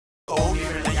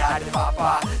விளையாடு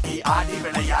பாப்பா நீ ஆடி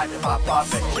விளையாடு பாப்பா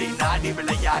வெற்றி நாடி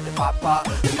விளையாடு பாப்பா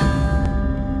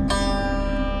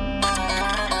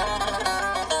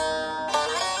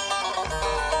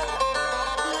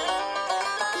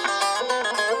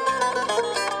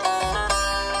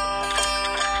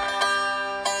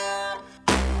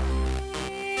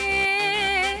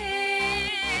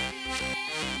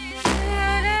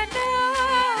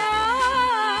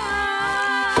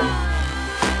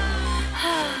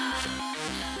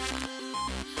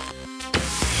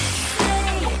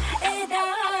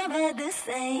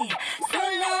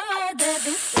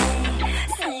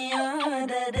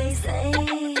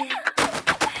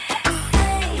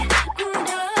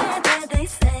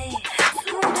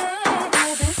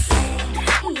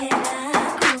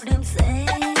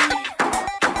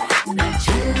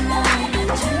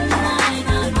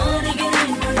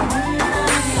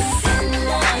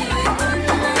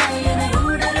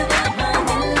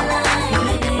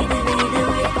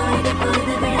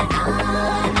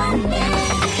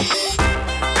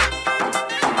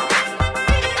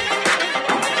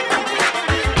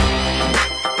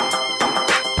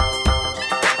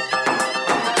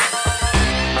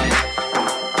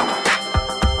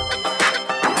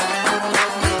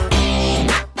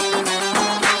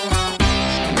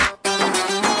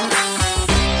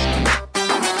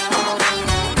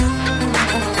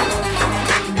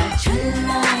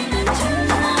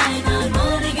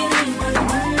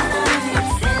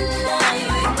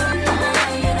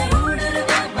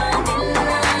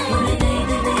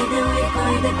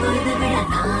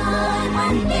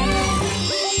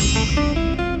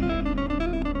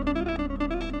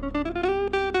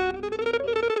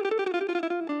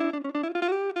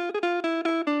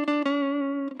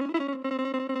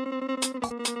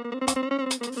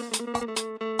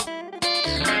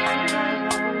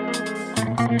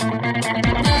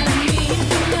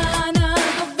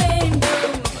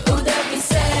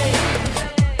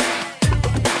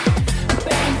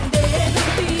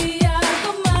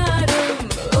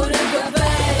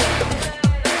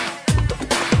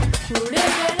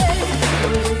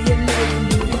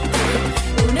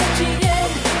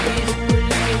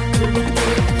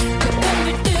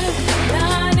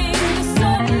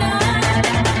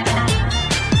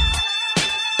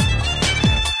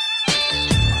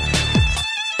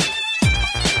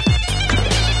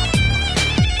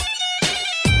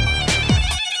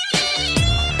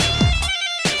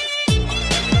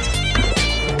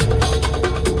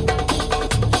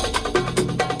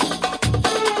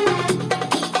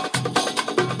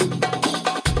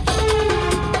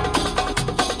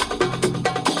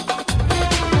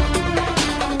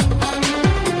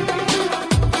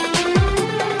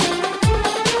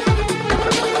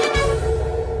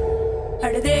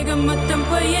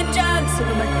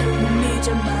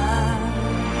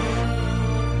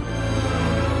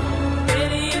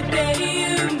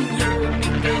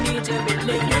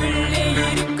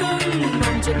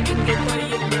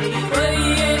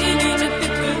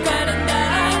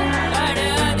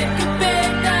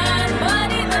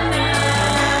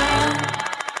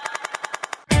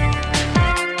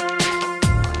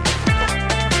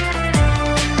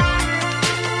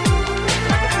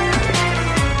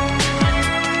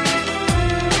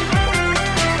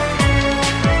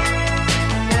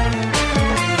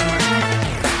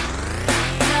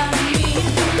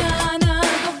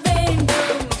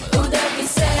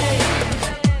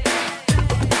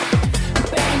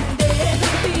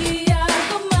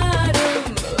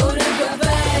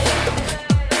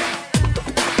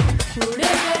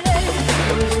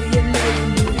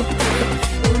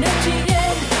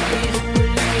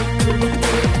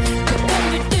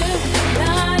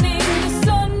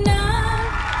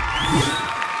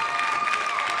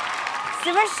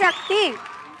Siva Sakthi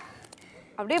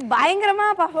அப்படியே பயங்கரமா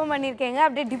பெர்ஃபார்ம் பண்ணிருக்கீங்க.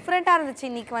 அப்படியே டிஃபரண்டா இருந்துச்சு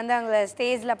இன்னைக்கு வந்து அங்க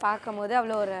ஸ்டேஜ்ல பாக்கும்போது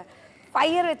அவ்வளோ ஒரு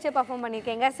ஃபயர் வச்சு பெர்ஃபார்ம்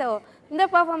பண்ணிருக்கீங்க. சோ இந்த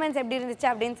பெர்ஃபார்மன்ஸ் எப்படி இருந்துச்சு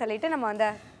அப்படினு சொல்லிட்டு நம்ம அந்த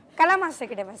கலா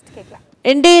மாஸ்டர் கிட்ட ஃபர்ஸ்ட் கேட்கலாம்.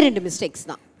 ரெண்டு மிஸ்டேக்ஸ்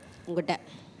தான் உங்ககிட்ட.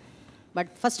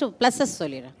 பட் ஃபர்ஸ்ட் ப்ளஸஸ்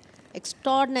சொல்லிடுறேன்.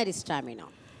 Extraordinary stamina.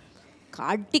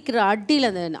 அடிக்கிற அடியில்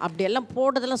அந்த அப்படியெல்லாம்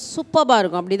போடுறதெல்லாம் சூப்பராக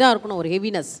இருக்கும். அப்படி தான் இருக்கணும். ஒரு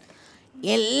ஹெவினஸ்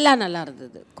எல்லாம் நல்லா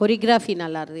இருந்தது. கொரியோகிராஃபி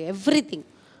நல்லா இருந்தது. Every thing.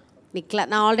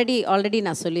 நான் ஆல்ரெடி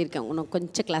நான் சொல்லியிருக்கேன் உனக்கு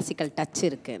கொஞ்சம் கிளாசிக்கல் டச்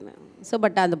இருக்குன்னு. ஸோ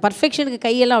பட் அந்த பர்ஃபெக்ஷனுக்கு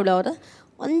கையெல்லாம் அவ்வளோ வரும்.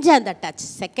 கொஞ்சம் அந்த டச்.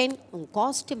 செகண்ட் உங்கள்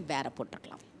காஸ்டியூம் வேறு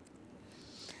போட்டுருக்கலாம்.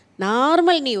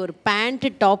 நார்மல் நீ ஒரு பேண்ட்டு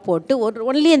டாப் போட்டு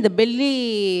ஒன்லி அந்த பெல்லி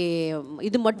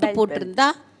இது மட்டும் போட்டிருந்தா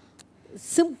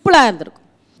சிம்பிளாக இருந்திருக்கும்.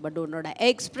 பட் உன்னோட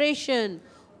எக்ஸ்ப்ரெஷன்,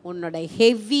 உன்னோட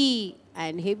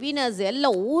ஹெவினஸ்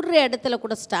எல்லாம் ஒரு இடத்துல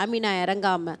கூட ஸ்டாமினா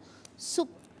இறங்காமல்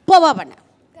சூப்பராக பண்ண.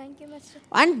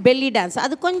 அண்ட் பெல்லி டான்ஸ்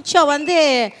அது கொஞ்சம் வந்து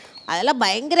அதெல்லாம்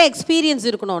பயங்கர எக்ஸ்பீரியன்ஸ்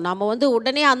இருக்கணும். நம்ம வந்து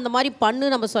உடனே அந்த மாதிரி பண்ணு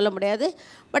நம்ம சொல்ல முடியாது.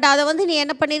 பட் அதை வந்து நீ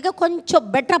என்ன பண்ணியிருக்க, கொஞ்சம்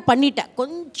பெட்டராக பண்ணிட்ட,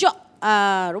 கொஞ்சம்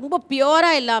ரொம்ப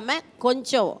பியூராக இல்லாமல்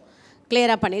கொஞ்சம்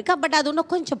கிளியராக பண்ணியிருக்கா. பட் அது இன்னும்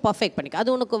கொஞ்சம் பர்ஃபெக்ட் பண்ணிக்க. அது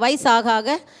உனக்கு வயசு ஆக ஆக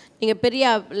நீங்கள்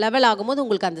பெரிய லெவல் ஆகும்போது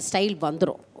உங்களுக்கு அந்த ஸ்டைல்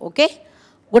வந்துடும். Okay,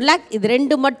 good luck. இது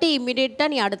 2 மட்டும் இம்மிடியேட்டாக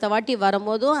நீ அடுத்த வாட்டி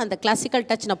வரும்போதும் அந்த கிளாசிக்கல்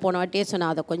டச் நான் போன வாட்டியே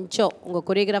சொன்னேன், அதை கொஞ்சம் உங்கள்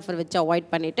கொரியோகிராஃபர் வச்சு அவாய்ட்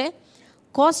பண்ணிவிட்டு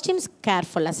காஸ்டியூம்ஸ்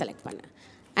கேர்ஃபுல்லாக செலக்ட் பண்ணேன்.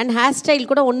 அண்ட் ஹேர் ஸ்டைல்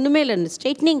கூட ஒன்றுமே இல்லை,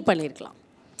 ஸ்ட்ரைட்னிங் பண்ணியிருக்கலாம்.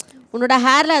 உன்னோட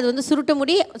ஹேரில் அது வந்து சுருட்ட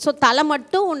முடி. ஸோ தலை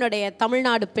மட்டும் உன்னுடைய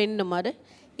தமிழ்நாடு பெண் மாதிரி,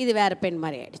 இது வேறு பெண்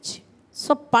மாதிரி ஆகிடுச்சு.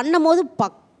 ஸோ பண்ணும் போது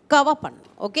பக்காவாக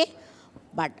பண்ணணும். Okay,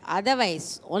 but otherwise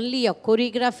only your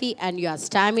choreography and your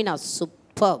stamina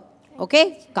super. Okay,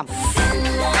 come.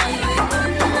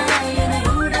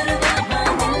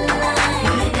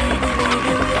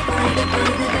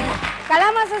 Kala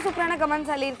master சூப்பரான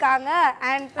கமெண்ட்ஸ் சொல்லியிருக்காங்க.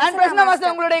 அண்ட் பிரசன்னா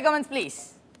மாஸ்டர் உங்களுடைய comments please.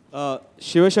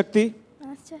 Siva Sakthi,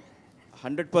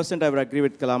 100% I would agree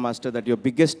with Kala Master that your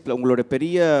biggest, உங்களோட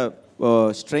பெரிய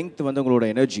strength வந்து உங்களோட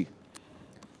energy,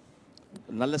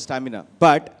 நல்ல stamina.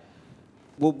 But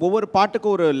ஒவ்வொரு பாட்டுக்கு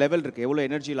ஒரு லெவல் இருக்குது, எவ்வளோ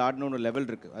எனர்ஜியில் ஆடணும்னு ஒரு லெவல்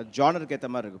இருக்குது, அது ஜானருக்கு ஏற்ற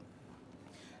மாதிரி இருக்கும்.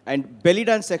 அண்ட் பெலி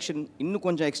டான்ஸ் செக்ஷன் இன்னும்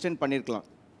கொஞ்சம் எக்ஸ்டெண்ட் பண்ணியிருக்கலாம்.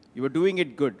 You are doing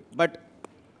it good, but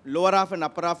lower of and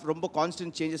upper of ரொம்ப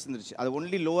கான்ஸ்டன்ட் சேஞ்சஸ் இருந்துச்சு. அது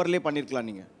ஒன்லி லோவர்லேயே பண்ணியிருக்கலாம்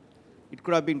நீங்கள். It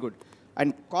good have been good.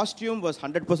 And costume was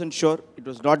 100% sure it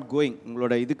was not going.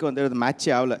 உங்களோட இதுக்கு வந்து அது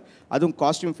மேட்சே ஆகலை. அதுவும்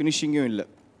காஸ்டியூம் ஃபினிஷிங்கும் இல்லை.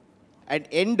 And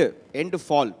end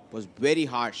fall was very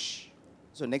harsh.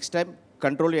 So next time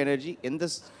control energy. எந்த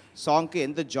சாங்க்கு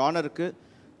எந்த ஜானருக்கு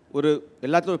ஒரு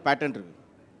எல்லாத்துக்கும் ஒரு பேட்டர்ன் இருக்குது.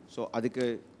 ஸோ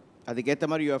அதுக்கேற்ற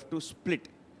மாதிரி you have to split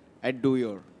and two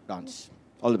your dance.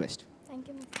 All the best.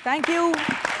 Thank you.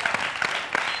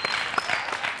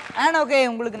 And okay,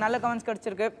 உங்களுக்கு நல்ல கமெண்ட்ஸ்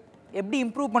கிடச்சிருக்கு. எப்படி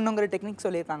இம்ப்ரூவ் பண்ணுங்கிற டெக்னிக்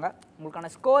சொல்லியிருக்காங்க. உங்களுக்கான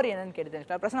ஸ்கோர் என்னன்னு கேட்டு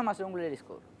தெரிஞ்சுக்கலாம். பிரசன்னா மாஸ்டர் உங்களுடைய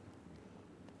ஸ்கோர்.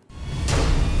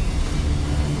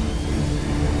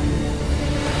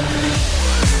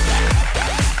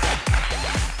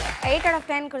 8 out of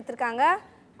 10 கொடுத்துருக்காங்க.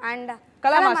 அண்ட்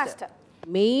கலா மாஸ்டர்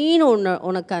மெயின்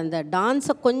உனக்கு அந்த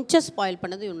டான்ஸை கொஞ்சம் ஸ்பாயில்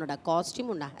பண்ணது உன்னோட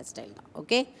காஸ்டியூம், உன்னோட ஹேர் ஸ்டைல் தான்.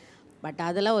 ஓகே, பட்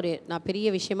அதெல்லாம் ஒரு நான் பெரிய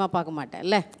விஷயமா பார்க்க மாட்டேன்,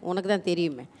 இல்லை உனக்கு தான்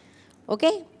தெரியுமே.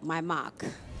 Okay, my mark.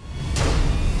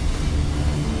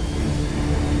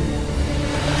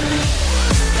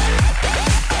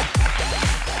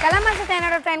 Kala master 10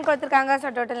 out of 10 கொடுத்துருக்காங்க. ஸோ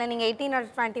டோட்டலில் நீங்கள் 18 out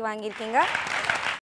of 20 வாங்கியிருக்கீங்க.